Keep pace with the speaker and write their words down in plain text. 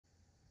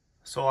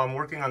So I'm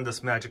working on this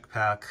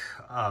MagicPak,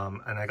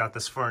 and I got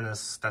this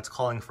furnace that's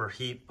calling for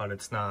heat, but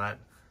it's not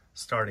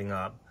starting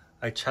up.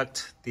 I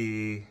checked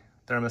the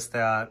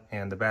thermostat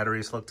and the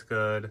batteries looked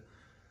good.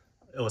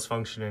 It was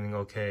functioning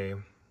okay.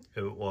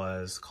 It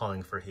was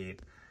calling for heat.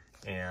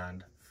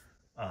 And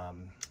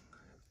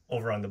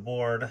over on the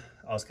board,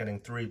 I was getting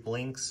 3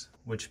 blinks,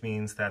 which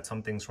means that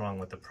something's wrong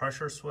with the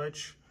pressure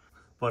switch.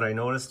 But I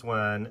noticed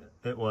when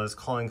it was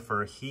calling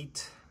for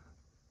heat,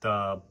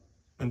 the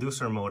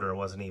inducer motor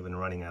wasn't even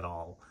running at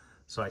all.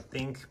 So I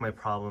think my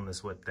problem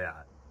is with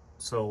that.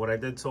 So what I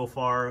did so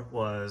far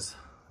was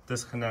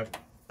disconnect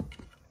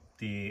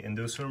the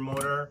inducer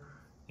motor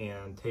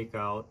and take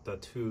out the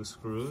 2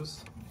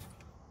 screws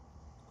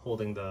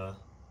holding the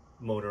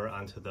motor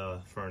onto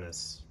the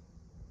furnace.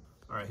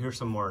 All right, here's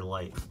some more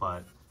light,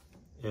 but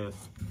if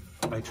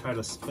I try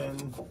to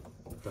spin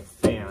the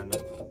fan,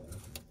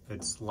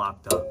 it's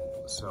locked up.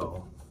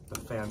 So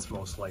the fan's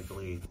most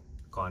likely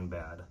gone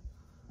bad.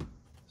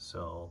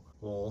 So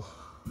we'll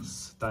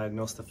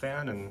diagnose the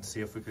fan and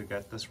see if we could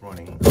get this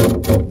running.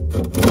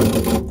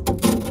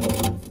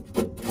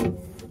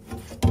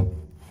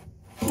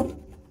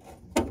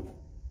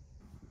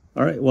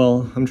 All right,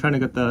 well, I'm trying to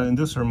get the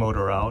inducer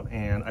motor out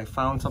and I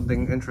found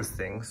something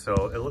interesting.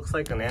 So it looks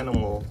like an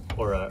animal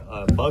or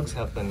bugs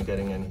have been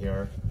getting in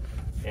here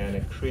and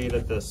it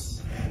created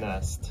this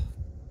nest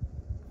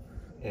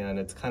and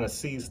it's kind of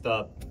seized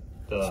up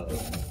the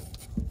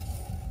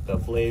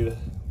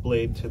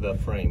blade to the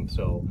frame.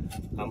 So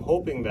I'm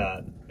hoping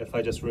that if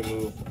I just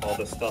remove all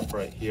this stuff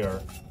right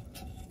here,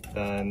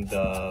 then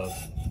the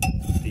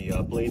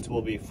blades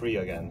will be free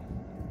again.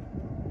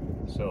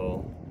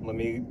 So let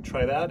me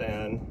try that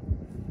and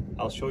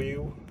I'll show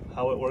you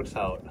how it works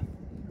out.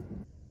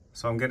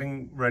 So I'm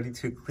getting ready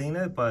to clean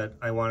it, but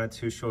I wanted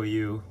to show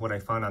you what I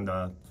found on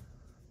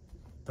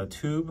the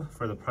tube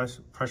for the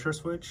pressure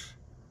switch.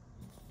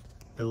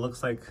 It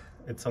looks like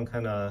it's some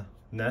kind of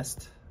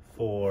nest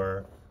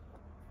for,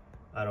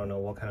 I don't know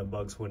what kind of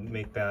bugs would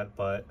make that,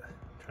 but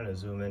I'm trying to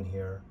zoom in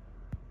here.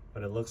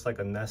 But it looks like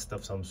a nest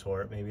of some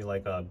sort, maybe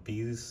like a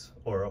bees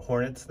or a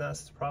hornet's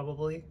nest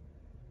probably.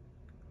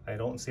 I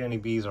don't see any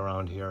bees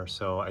around here,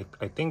 so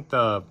I think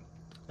the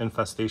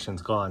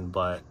infestation's gone,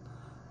 but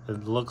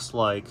it looks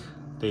like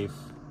they've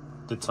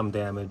did some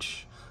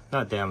damage.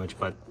 Not damage,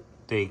 but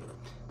they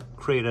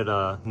created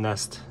a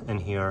nest in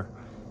here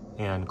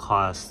and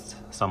caused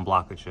some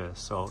blockages.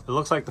 So it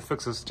looks like the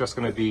fix is just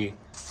going to be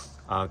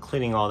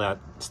cleaning all that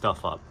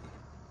stuff up.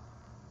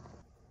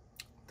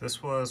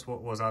 This was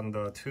what was on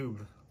the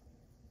tube.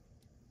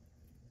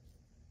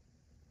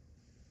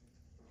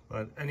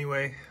 But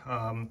anyway,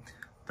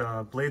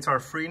 the blades are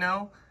free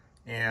now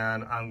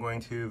and I'm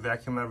going to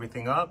vacuum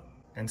everything up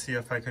and see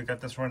if I could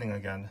get this running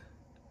again.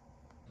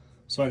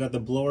 So I got the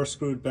blower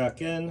screwed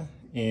back in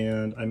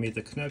and I made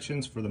the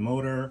connections for the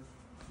motor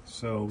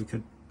so we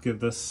could give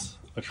this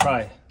a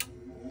try.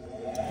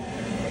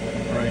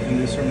 All right,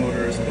 inducer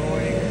motor is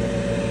going.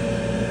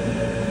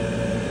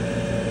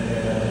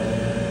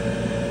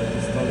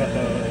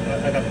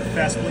 I got the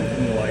fast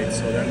blinking light,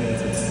 so that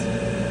means it's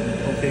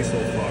okay so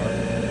far.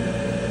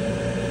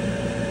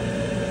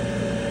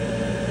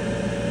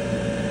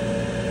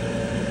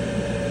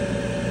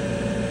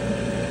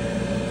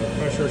 The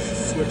pressure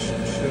switch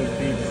should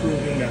be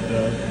proving that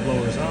the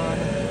blower's on,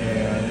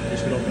 and it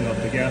should open up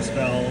the gas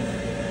valve,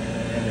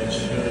 and it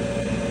should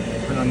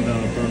turn on the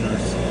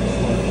burners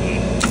slowly.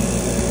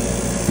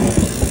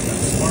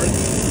 That's smart.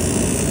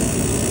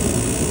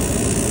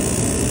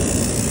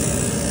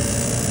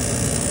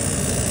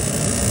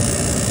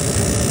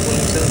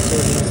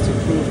 Sensor needs to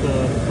prove the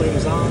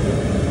flame's on.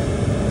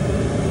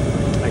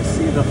 I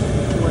see the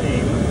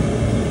flame.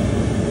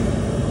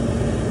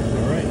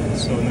 Alright,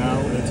 so now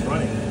it's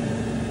running.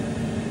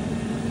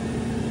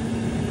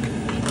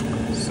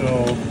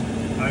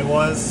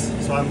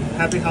 So I'm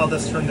happy how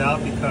this turned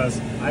out because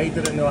I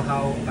didn't know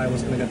how I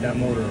was going to get that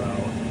motor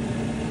out.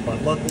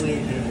 But luckily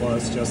it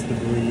was just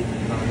debris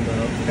on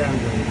the fan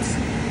blades.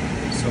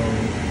 So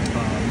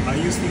I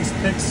used these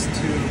picks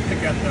to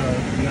pick at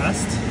the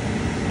nest.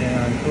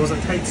 And it was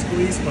a tight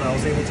squeeze, but I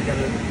was able to get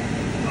it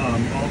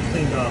all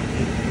cleaned up.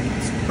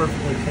 It's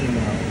perfectly cleaned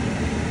out.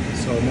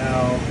 So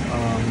now,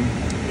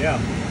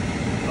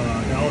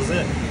 that was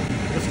it.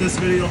 If this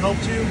video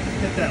helped you,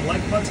 hit that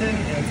like button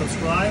and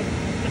subscribe.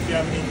 If you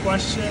have any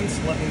questions,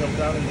 let me know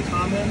down in the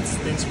comments.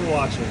 Thanks for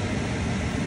watching.